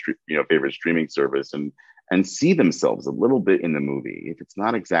home on their favorite streaming service and see themselves a little bit in the movie, if it's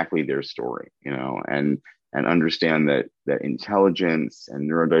not exactly their story, and understand that intelligence and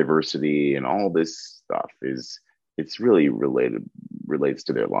neurodiversity and all this stuff it's really relates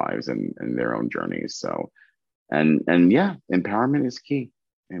to their lives and their own journeys. So, and yeah, empowerment is key.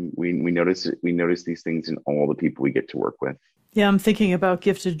 And we notice these things in all the people we get to work with. Yeah, I'm thinking about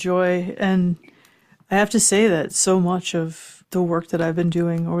Gifted Joy, and I have to say that so much of the work that I've been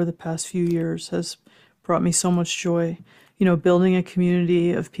doing over the past few years has brought me so much joy. Building a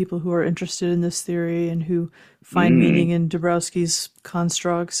community of people who are interested in this theory and who find meaning in Dabrowski's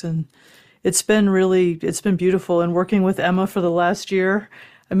constructs. And it's been beautiful. And working with Emma for the last year,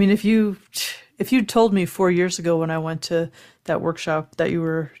 I mean, if you told me 4 years ago when I went to that workshop that you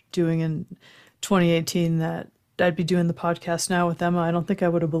were doing in 2018 that I'd be doing the podcast now with Emma, I don't think I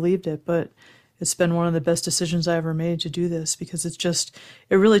would have believed it. But it's been one of the best decisions I ever made to do this, because it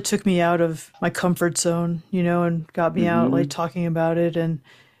really took me out of my comfort zone, and got me out, like, talking about it. And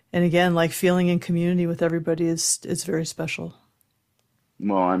again, like, feeling in community with everybody is very special.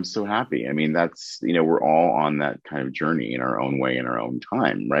 Well, I'm so happy. I mean, that's, we're all on that kind of journey in our own way, in our own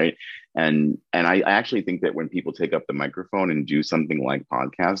time, right? And I actually think that when people take up the microphone and do something like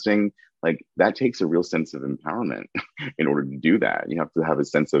podcasting, like that takes a real sense of empowerment in order to do that. You have to have a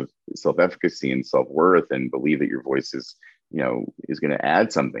sense of self-efficacy and self-worth and believe that your voice is going to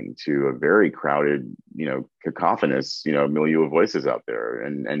add something to a very crowded, cacophonous, milieu of voices out there.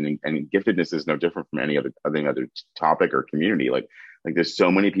 And giftedness is no different from any other topic or community. Like there's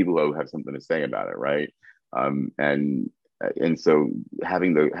so many people who have something to say about it, right? Um, and and so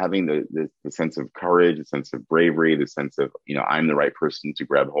having the sense of courage, the sense of bravery, the sense of I'm the right person to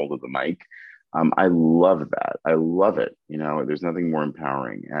grab hold of the mic. I love that. I love it. There's nothing more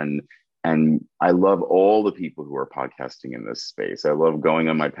empowering. And I love all the people who are podcasting in this space. I love going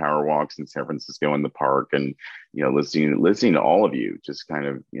on my power walks in San Francisco in the park and listening to all of you just kind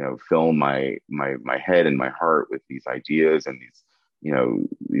of fill my head and my heart with these ideas and these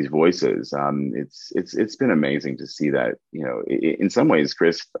voices. It's been amazing to see that. In some ways,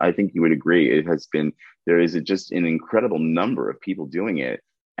 Chris, I think you would agree. There is just an incredible number of people doing it,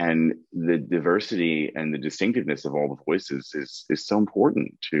 and the diversity and the distinctiveness of all the voices is so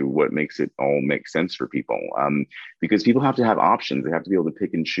important to what makes it all make sense for people. Because people have to have options. They have to be able to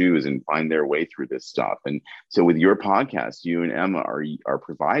pick and choose and find their way through this stuff. And so with your podcast, you and Emma are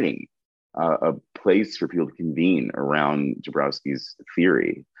providing a place for people to convene around Dabrowski's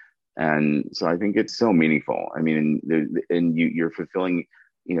theory. And so I think it's so meaningful. I mean, you're fulfilling,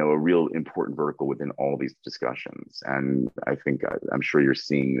 a real important vertical within all these discussions. And I think I'm sure you're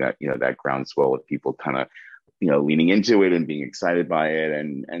seeing that, that groundswell of people kind of, leaning into it and being excited by it.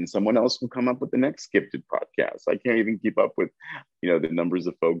 And someone else will come up with the next gifted podcast. I can't even keep up with, the numbers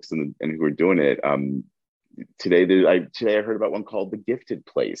of folks and who are doing it. Today I heard about one called The Gifted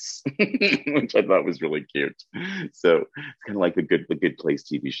Place, which I thought was really cute. So it's kind of like the Good Place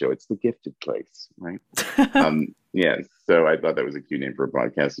TV show. It's The Gifted Place, right? Yeah. So I thought that was a cute name for a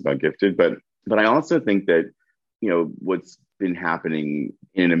podcast about gifted, but I also think that what's been happening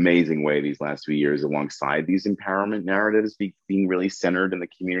in an amazing way these last few years, alongside these empowerment narratives being really centered in the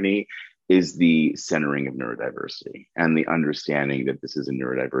community, is the centering of neurodiversity and the understanding that this is a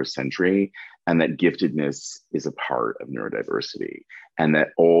neurodiverse century and that giftedness is a part of neurodiversity and that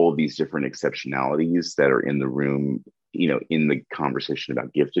all these different exceptionalities that are in the room, in the conversation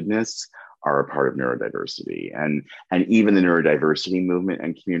about giftedness are a part of neurodiversity. And even the neurodiversity movement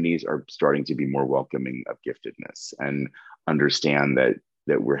and communities are starting to be more welcoming of giftedness and understand that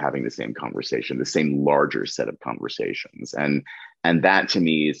we're having the same conversation, the same larger set of conversations. And that to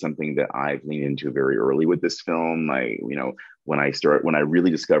me is something that I've leaned into very early with this film. When I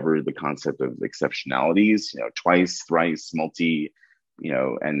really discovered the concept of exceptionalities, twice, thrice, multi,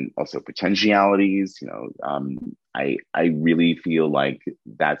 and also potentialities, I really feel like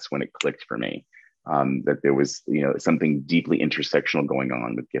that's when it clicked for me. That there was, something deeply intersectional going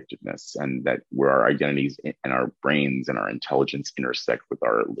on with giftedness, and that where our identities and our brains and our intelligence intersect with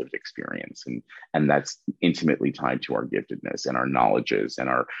our lived experience, and that's intimately tied to our giftedness and our knowledges and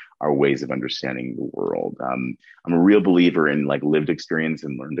our ways of understanding the world. I'm a real believer in like lived experience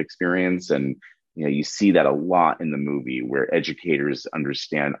and learned experience, and you see that a lot in the movie where educators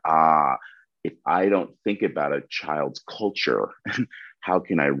understand, if I don't think about a child's culture, how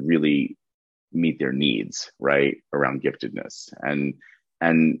can I really meet their needs, right, around giftedness?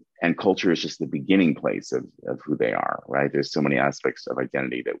 And culture is just the beginning place of who they are, right? There's so many aspects of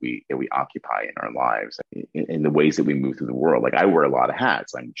identity that we occupy in our lives, in the ways that we move through the world. Like I wear a lot of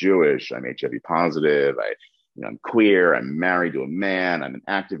hats. I'm Jewish, I'm HIV positive, I'm queer, I'm married to a man, I'm an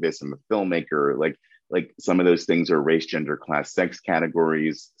activist, I'm a filmmaker. Like some of those things are race, gender, class, sex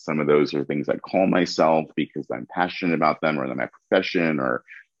categories. Some of those are things I call myself because I'm passionate about them, or they're my profession, or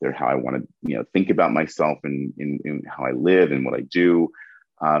they're how I want to, think about myself and in how I live and what I do.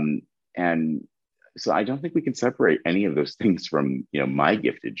 And so I don't think we can separate any of those things from, my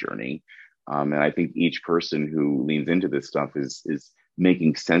gifted journey. And I think each person who leans into this stuff is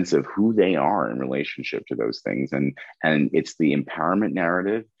making sense of who they are in relationship to those things. And it's the empowerment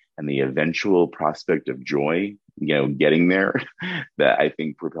narrative and the eventual prospect of joy, getting there that I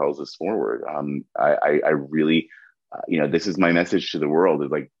think propels us forward. I really, this is my message to the world, is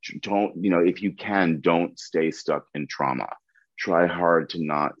like, don't, if you can, don't stay stuck in trauma. Try hard to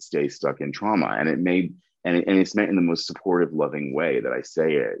not stay stuck in trauma. And it's meant in the most supportive, loving way that I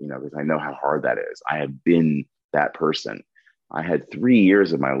say it, because I know how hard that is. I have been that person. I had 3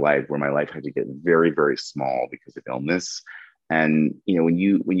 years of my life where my life had to get very, very small because of illness. And, when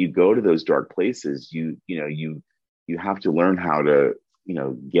you go to those dark places, you have to learn how to,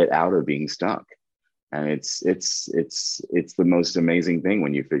 get out of being stuck. And it's the most amazing thing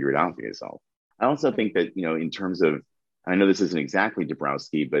when you figure it out for yourself. I also think that, in terms of, I know this isn't exactly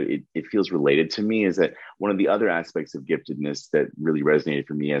Dabrowski, but it feels related to me, is that one of the other aspects of giftedness that really resonated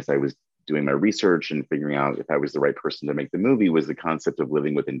for me as I was doing my research and figuring out if I was the right person to make the movie was the concept of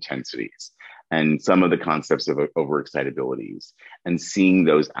living with intensities and some of the concepts of overexcitabilities, and seeing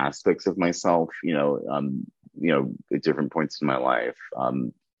those aspects of myself, at different points in my life,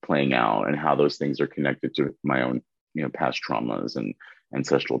 playing out, and how those things are connected to my own, past traumas and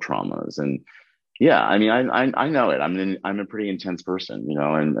ancestral traumas. And yeah, I mean, I know it. I'm a pretty intense person,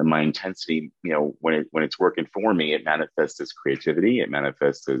 and my intensity, when it's working for me, it manifests as creativity, it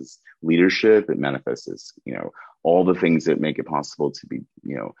manifests as leadership, it manifests as, all the things that make it possible to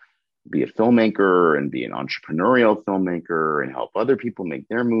be a filmmaker and be an entrepreneurial filmmaker and help other people make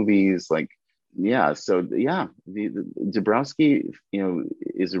their movies. Like, yeah, so yeah, the Dabrowski,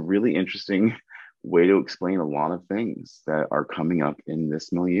 is a really interesting way to explain a lot of things that are coming up in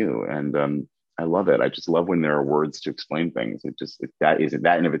this milieu, and I love it. I just love when there are words to explain things. That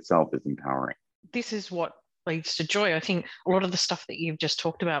in of itself is empowering. This is what leads to joy. I think a lot of the stuff that you've just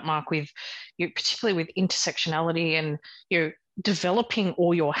talked about, Mark, with you, particularly with intersectionality and developing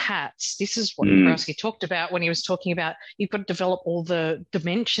all your hats. This is what Dabrowski talked about when he was talking about you've got to develop all the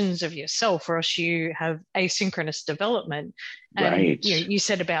dimensions of yourself, or else you have asynchronous development. And right. You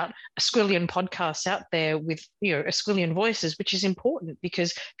said about Asquillian podcasts out there with Asquillian voices, which is important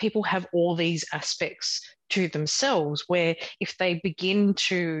because people have all these aspects to themselves, where if they begin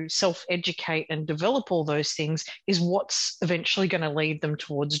to self-educate and develop all those things, is what's eventually going to lead them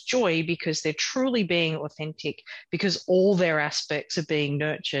towards joy, because they're truly being authentic, because all their aspects are being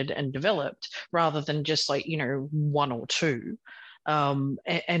nurtured and developed, rather than just like one or two.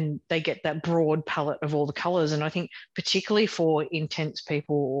 And they get that broad palette of all the colors. And I think particularly for intense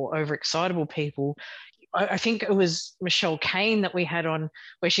people or overexcitable people, I think it was Michelle Kane that we had on,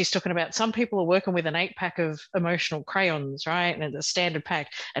 where she's talking about some people are working with an 8-pack of emotional crayons, right? And the standard pack.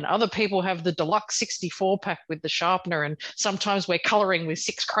 And other people have the deluxe 64-pack with the sharpener. And sometimes we're coloring with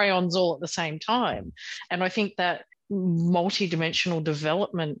 6 crayons all at the same time. And I think that multidimensional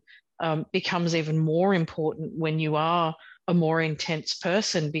development becomes even more important when you are a more intense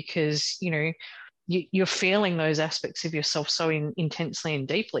person, because, you're feeling those aspects of yourself so intensely and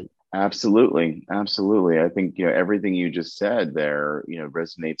deeply. Absolutely. I think, everything you just said there,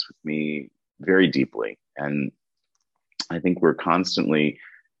 resonates with me very deeply. And I think we're constantly,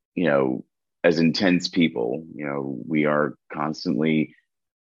 as intense people, we are constantly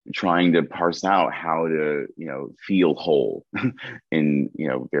trying to parse out how to, feel whole in,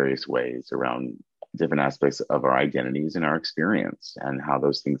 various ways around different aspects of our identities and our experience, and how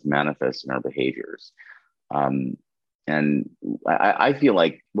those things manifest in our behaviors. And I feel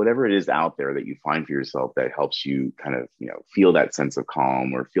like whatever it is out there that you find for yourself that helps you kind of, feel that sense of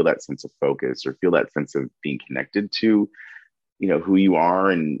calm, or feel that sense of focus, or feel that sense of being connected to, who you are,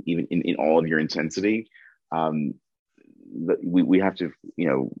 and even in all of your intensity, we have to,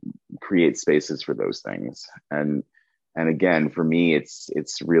 create spaces for those things. And again, for me,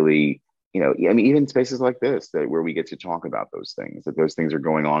 it's really, I mean, even spaces like this, where we get to talk about those things, that those things are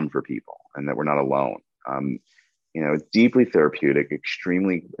going on for people, and that we're not alone. It's deeply therapeutic,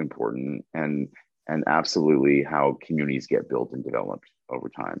 extremely important, and absolutely how communities get built and developed over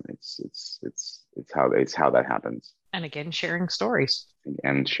time. It's how that happens. And again, sharing stories.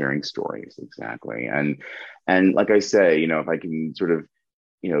 And sharing stories, exactly. And like I say, if I can sort of,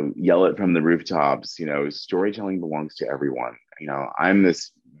 yell it from the rooftops, storytelling belongs to everyone. I'm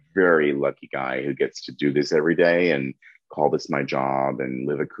this very lucky guy who gets to do this every day and call this my job and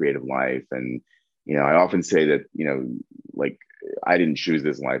live a creative life. And I often say that, like, I didn't choose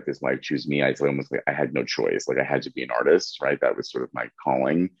this life chose me. It's almost like I had no choice. Like, I had to be an artist, right? That was sort of my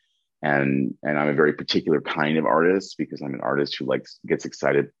calling. And I'm a very particular kind of artist, because I'm an artist who gets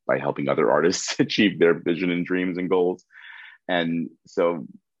excited by helping other artists achieve their vision and dreams and goals. And so,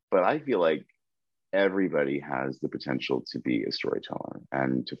 but I feel like everybody has the potential to be a storyteller,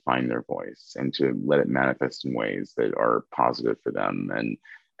 and to find their voice, and to let it manifest in ways that are positive for them,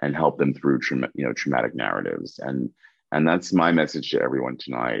 and help them through traumatic narratives. And that's my message to everyone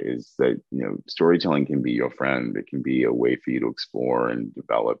tonight, is that, storytelling can be your friend. It can be a way for you to explore and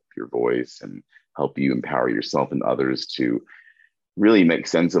develop your voice, and help you empower yourself and others to really make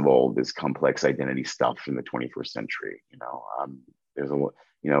sense of all this complex identity stuff in the 21st century. There's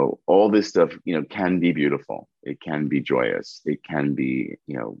all this stuff, can be beautiful. It can be joyous. It can be,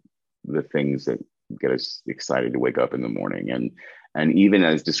 the things that get us excited to wake up in the morning. And even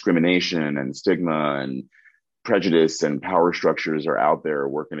as discrimination and stigma and prejudice and power structures are out there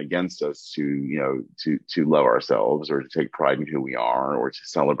working against us to love ourselves or to take pride in who we are or to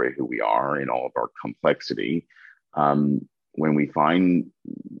celebrate who we are in all of our complexity. When we find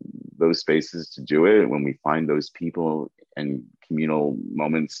those spaces to do it, when we find those people and communal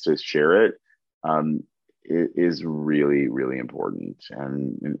moments to share it, it is really, really important.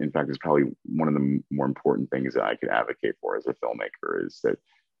 And in fact, it's probably one of the more important things that I could advocate for as a filmmaker is that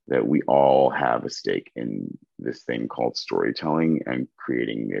we all have a stake in this thing called storytelling and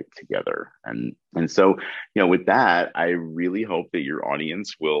creating it together. And so, with that, I really hope that your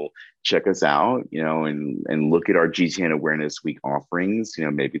audience will check us out, and look at our GTN Awareness Week offerings.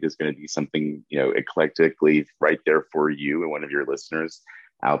 Maybe there's going to be something, eclectically right there for you and one of your listeners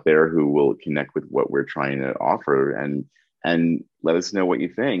out there who will connect with what we're trying to offer, and let us know what you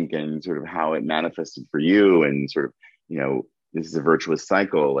think and sort of how it manifested for you, and sort of, this is a virtuous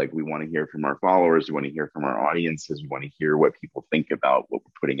cycle. Like, we want to hear from our followers, we want to hear from our audiences, we want to hear what people think about what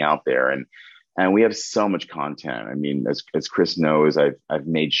we're putting out there, and we have so much content. I mean, as Chris knows, I've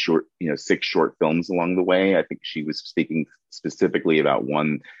made 6 short films along the way. I think she was speaking specifically about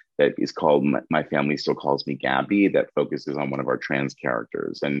one that is called My Family Still Calls Me Gabby, that focuses on one of our trans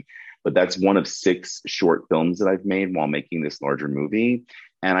characters. But that's one of 6 short films that I've made while making this larger movie.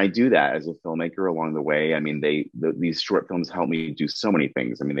 And I do that as a filmmaker along the way. I mean, these short films help me do so many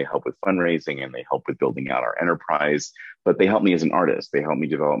things. I mean, they help with fundraising and they help with building out our enterprise, but they help me as an artist. They help me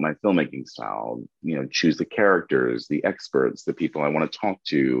develop my filmmaking style, choose the characters, the experts, the people I want to talk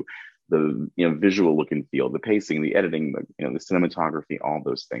to, the visual look and feel, the pacing, the editing, the cinematography, all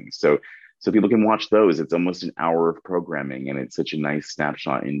those things. So people can watch those. It's almost an hour of programming, and it's such a nice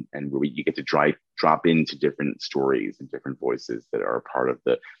snapshot and where you get to drop into different stories and different voices that are a part of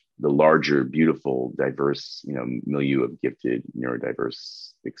the larger, beautiful, diverse, milieu of gifted,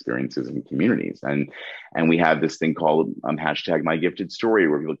 neurodiverse experiences and communities. And we have this thing called hashtag My Gifted Story,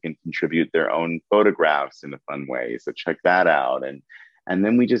 where people can contribute their own photographs in a fun way. So check that out. And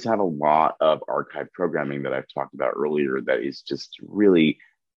then we just have a lot of archive programming that I've talked about earlier that is just really,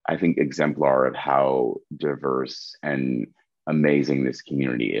 I think, exemplar of how diverse and amazing this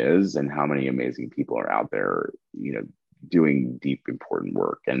community is, and how many amazing people are out there, doing deep, important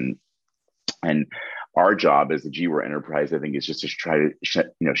work. And our job as the GWOR enterprise, I think, is just to try to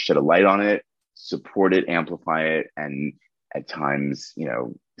shed a light on it, support it, amplify it, and at times,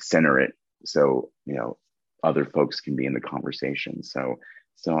 center it so other folks can be in the conversation. So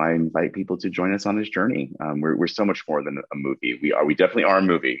I invite people to join us on this journey. We're so much more than a movie. We definitely are a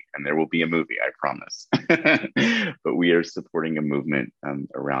movie, and there will be a movie, I promise. But we are supporting a movement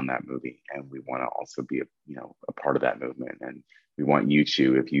around that movie, and we want to also be a part of that movement. And we want you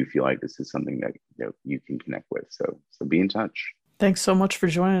to, if you feel like this is something that you can connect with. So be in touch. Thanks so much for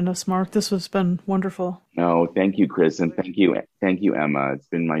joining us, Mark. This has been wonderful. No, thank you, Chris, and thank you, Emma. It's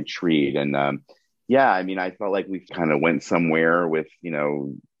been my treat. And yeah, I mean, I felt like we kind of went somewhere with,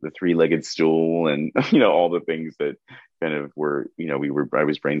 the 3-legged stool and, all the things that kind of were, I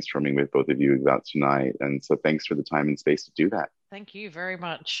was brainstorming with both of you about tonight. And so thanks for the time and space to do that. Thank you very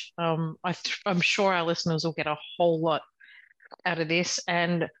much. I'm sure our listeners will get a whole lot out of this.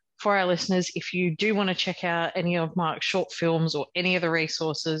 And for our listeners, if you do want to check out any of Mark's short films or any of the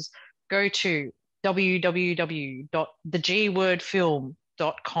resources, go to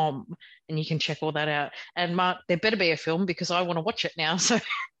www.thegwordfilm.com and you can check all that out. And Mark, there better be a film because I want to watch it now. So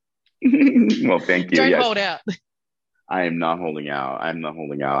well, thank you. Don't hold out. I am not holding out.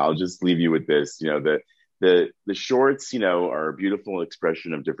 I'll just leave you with this. The shorts, are a beautiful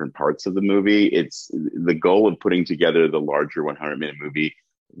expression of different parts of the movie. It's the goal of putting together the larger 100-minute movie.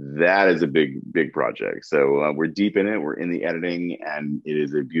 That is a big project. So we're deep in it. We're in the editing, and it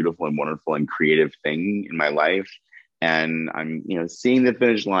is a beautiful and wonderful and creative thing in my life. And I'm, seeing the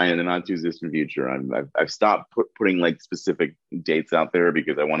finish line in the not too distant future. I've stopped putting like specific dates out there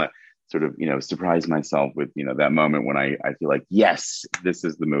because I want to sort of, surprise myself with, that moment when I feel like, yes, this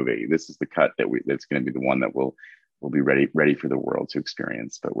is the movie. This is the cut that's going to be the one that will be ready for the world to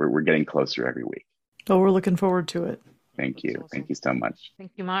experience. But we're getting closer every week. Oh, we're looking forward to it. Thank you. Awesome. Thank you so much.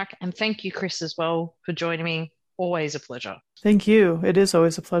 Thank you, Mark. And thank you, Chris, as well, for joining me. Always a pleasure. Thank you. It is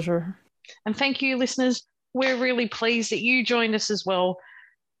always a pleasure. And thank you, listeners. We're really pleased that you joined us as well.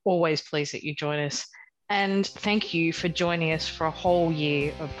 Always pleased that you join us. And thank you for joining us for a whole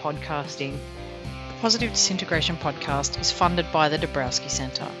year of podcasting. The Positive Disintegration Podcast is funded by the Dabrowski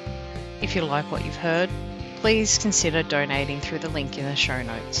Centre. If you like what you've heard, please consider donating through the link in the show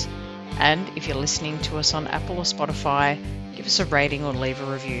notes. And if you're listening to us on Apple or Spotify, give us a rating or leave a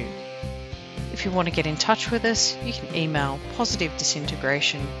review. If you want to get in touch with us, you can email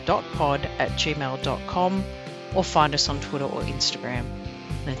positivedisintegration.pod@gmail.com or find us on Twitter or Instagram.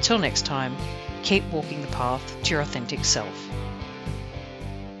 And until next time, keep walking the path to your authentic self.